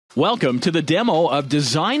Welcome to the demo of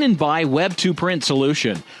Design and Buy Web-to-Print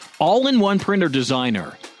solution, all-in-one printer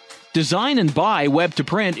designer. Design and Buy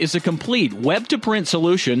Web-to-Print is a complete web-to-print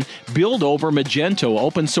solution built over Magento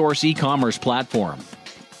open-source e-commerce platform.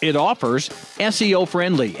 It offers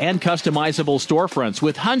SEO-friendly and customizable storefronts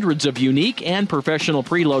with hundreds of unique and professional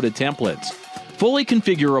preloaded templates, fully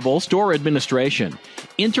configurable store administration,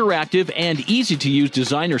 interactive and easy-to-use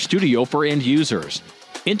Designer Studio for end users,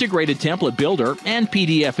 integrated template builder and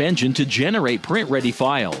PDF engine to generate print-ready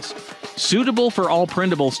files. Suitable for all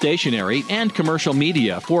printable stationery and commercial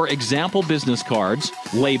media for example business cards,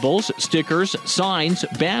 labels, stickers, signs,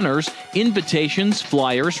 banners, invitations,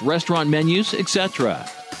 flyers, restaurant menus, etc.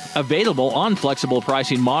 Available on flexible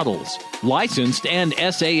pricing models. Licensed and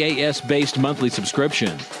SaaS-based monthly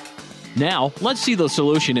subscription. Now, let's see the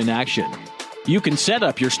solution in action. You can set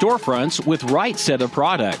up your storefronts with right set of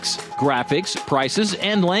products, graphics, prices,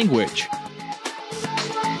 and language.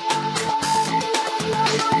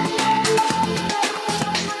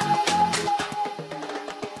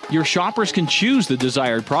 Your shoppers can choose the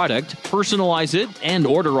desired product, personalize it, and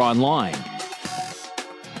order online.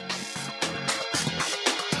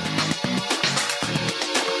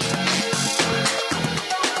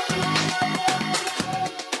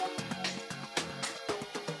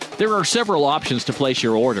 There are several options to place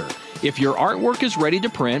your order. If your artwork is ready to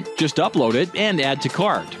print, just upload it and add to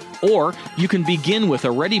cart. Or you can begin with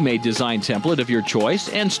a ready-made design template of your choice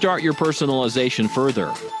and start your personalization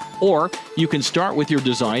further. Or you can start with your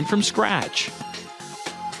design from scratch.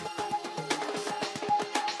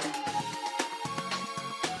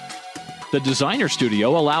 The Designer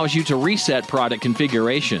Studio allows you to reset product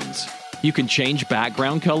configurations. You can change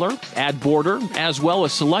background color, add border, as well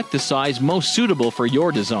as select the size most suitable for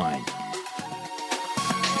your design.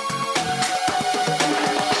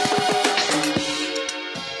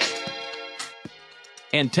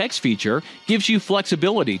 And text feature gives you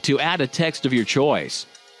flexibility to add a text of your choice.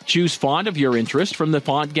 Choose font of your interest from the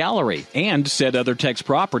font gallery and set other text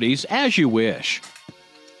properties as you wish.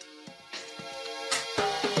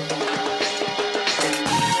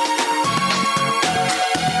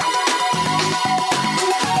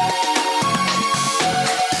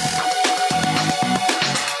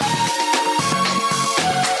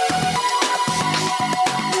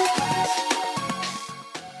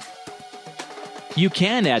 You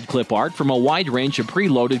can add clip art from a wide range of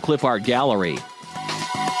preloaded clip art gallery.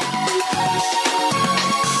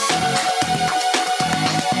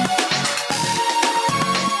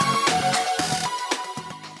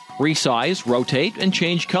 Resize, rotate, and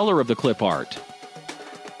change color of the clip art.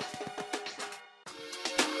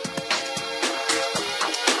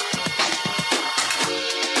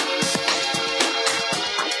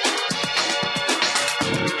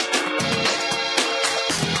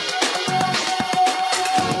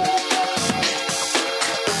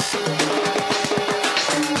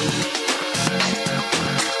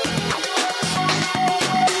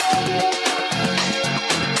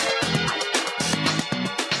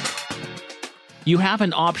 You have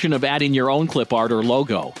an option of adding your own clip art or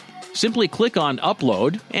logo. Simply click on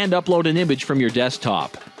Upload and upload an image from your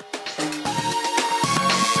desktop.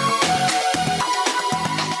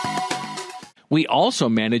 We also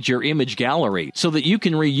manage your image gallery so that you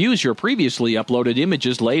can reuse your previously uploaded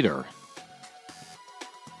images later.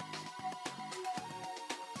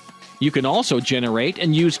 You can also generate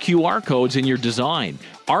and use QR codes in your design.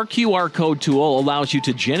 Our QR code tool allows you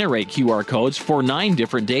to generate QR codes for 9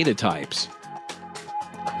 different data types.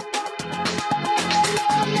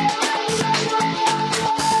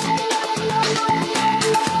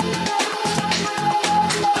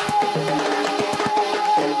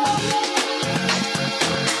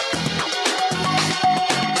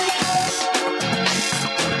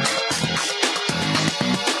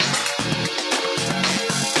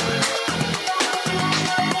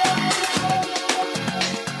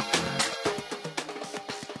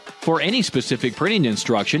 For any specific printing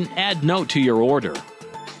instruction, add note to your order.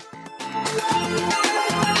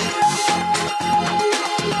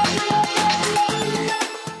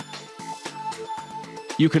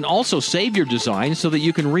 You can also save your design so that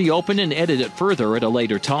you can reopen and edit it further at a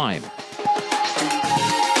later time.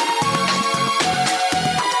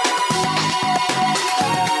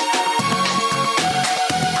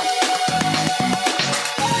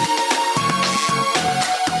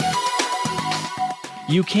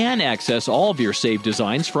 You can access all of your saved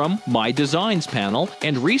designs from My Designs panel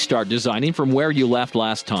and restart designing from where you left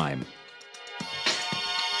last time.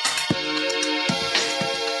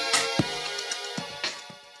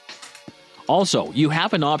 Also, you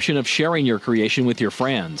have an option of sharing your creation with your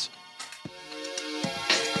friends.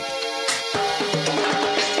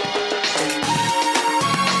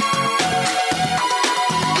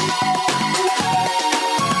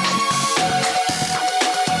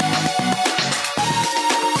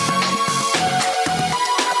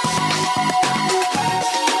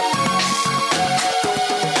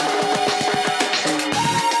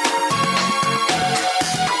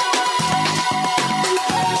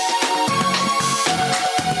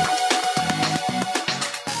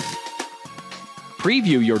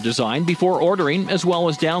 preview your design before ordering, as well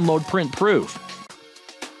as download print proof.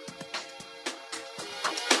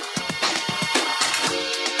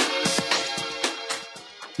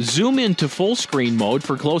 Zoom into full screen mode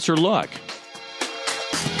for closer look.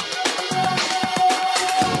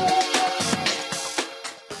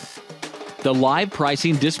 The live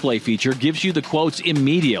pricing display feature gives you the quotes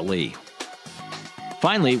immediately.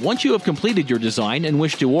 Finally, once you have completed your design and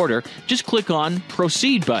wish to order, just click on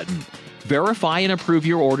Proceed button. Verify and approve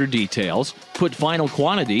your order details, put final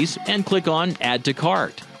quantities, and click on Add to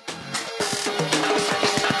Cart.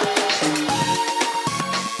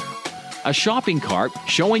 A shopping cart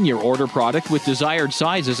showing your order product with desired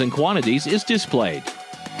sizes and quantities is displayed.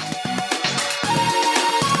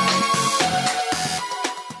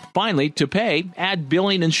 Finally, to pay, add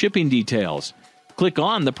billing and shipping details. Click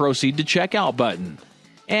on the Proceed to Checkout button.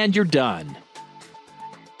 And you're done.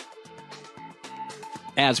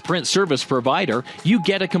 As print service provider, you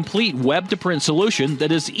get a complete web-to-print solution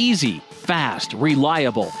that is easy, fast,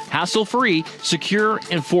 reliable, hassle-free, secure,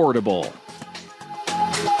 and affordable.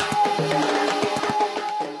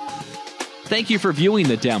 Thank you for viewing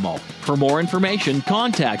the demo. For more information,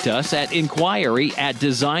 contact us at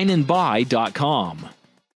inquiry@designandbuy.com.